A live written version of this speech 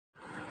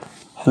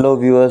Hello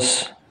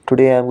viewers,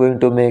 today I am going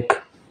to make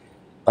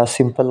a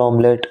simple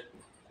omelette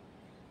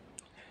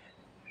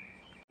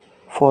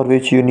for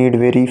which you need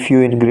very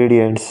few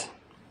ingredients.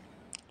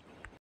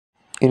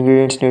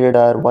 Ingredients needed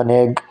are 1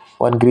 egg,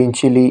 1 green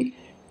chili,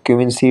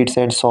 cumin seeds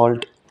and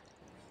salt.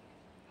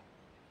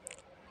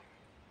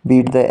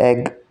 Beat the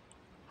egg.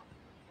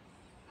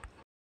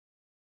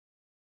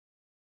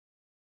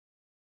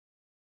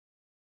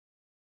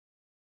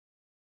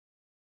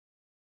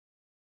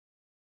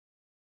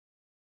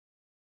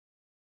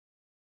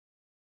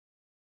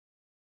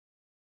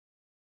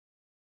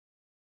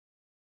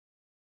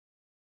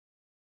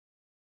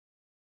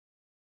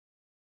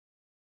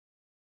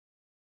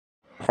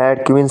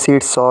 Add cumin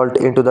seeds salt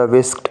into the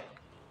whisked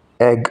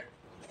egg.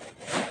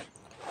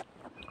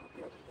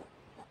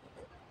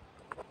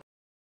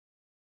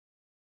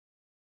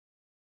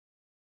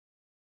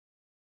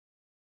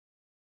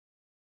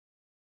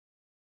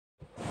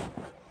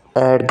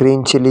 Add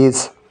green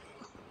chilies.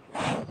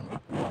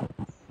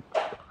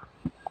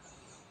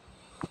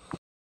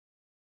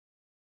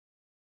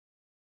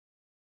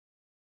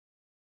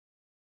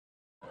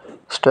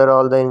 Stir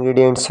all the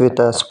ingredients with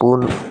a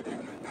spoon.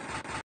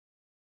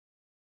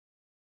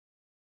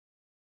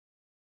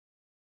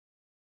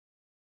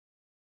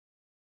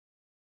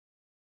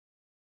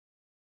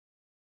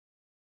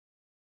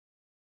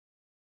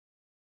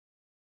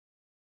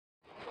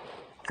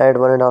 Add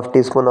 1.5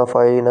 teaspoon of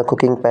oil in a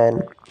cooking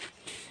pan.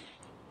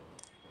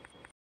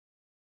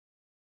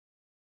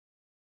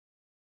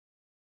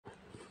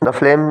 The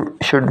flame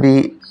should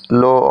be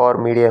low or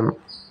medium.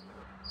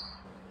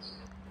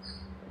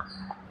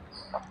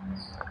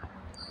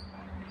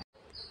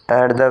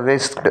 Add the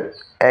whisked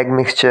egg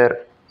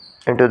mixture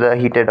into the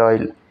heated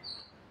oil.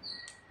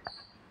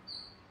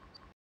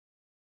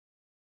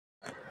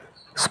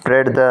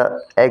 Spread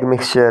the egg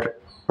mixture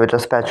with a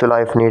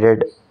spatula if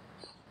needed.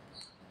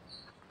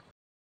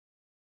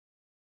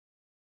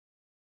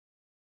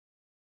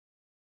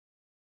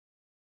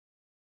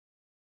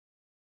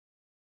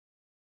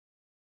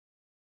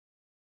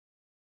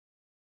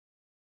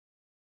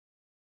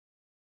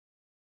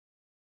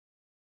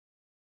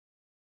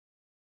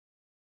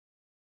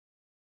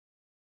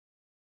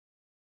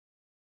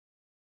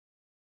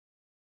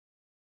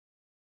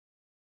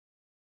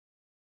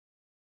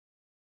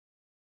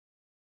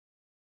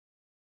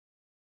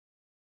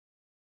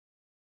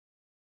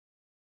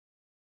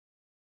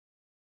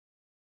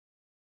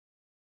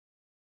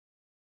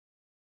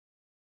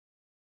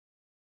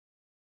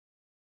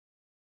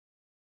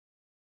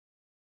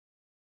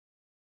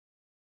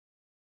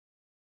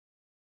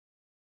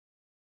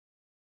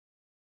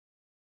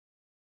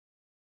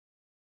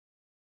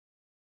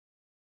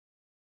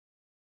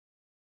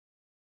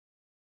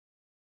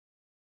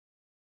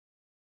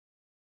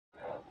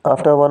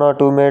 After 1 or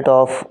 2 minutes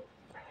of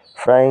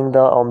frying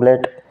the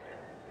omelette,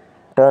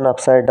 turn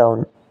upside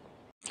down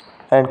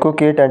and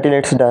cook it until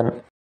it's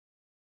done.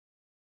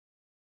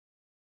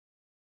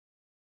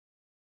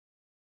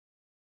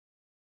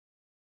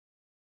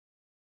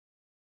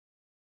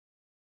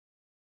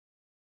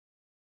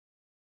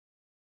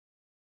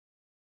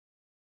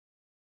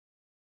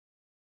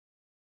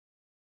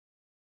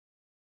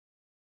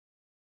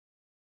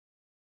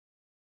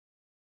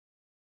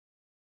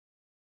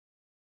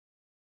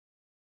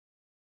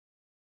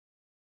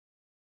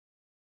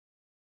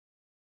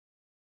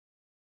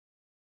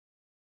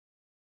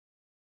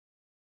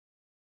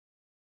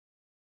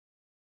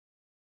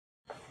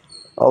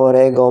 Our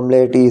egg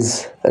omelette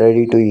is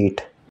ready to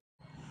eat.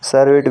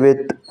 Serve it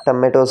with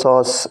tomato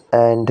sauce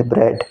and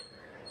bread.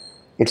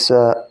 It's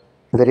a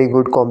very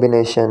good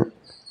combination.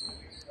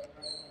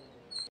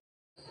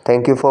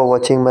 Thank you for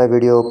watching my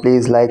video.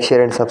 Please like,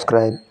 share and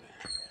subscribe.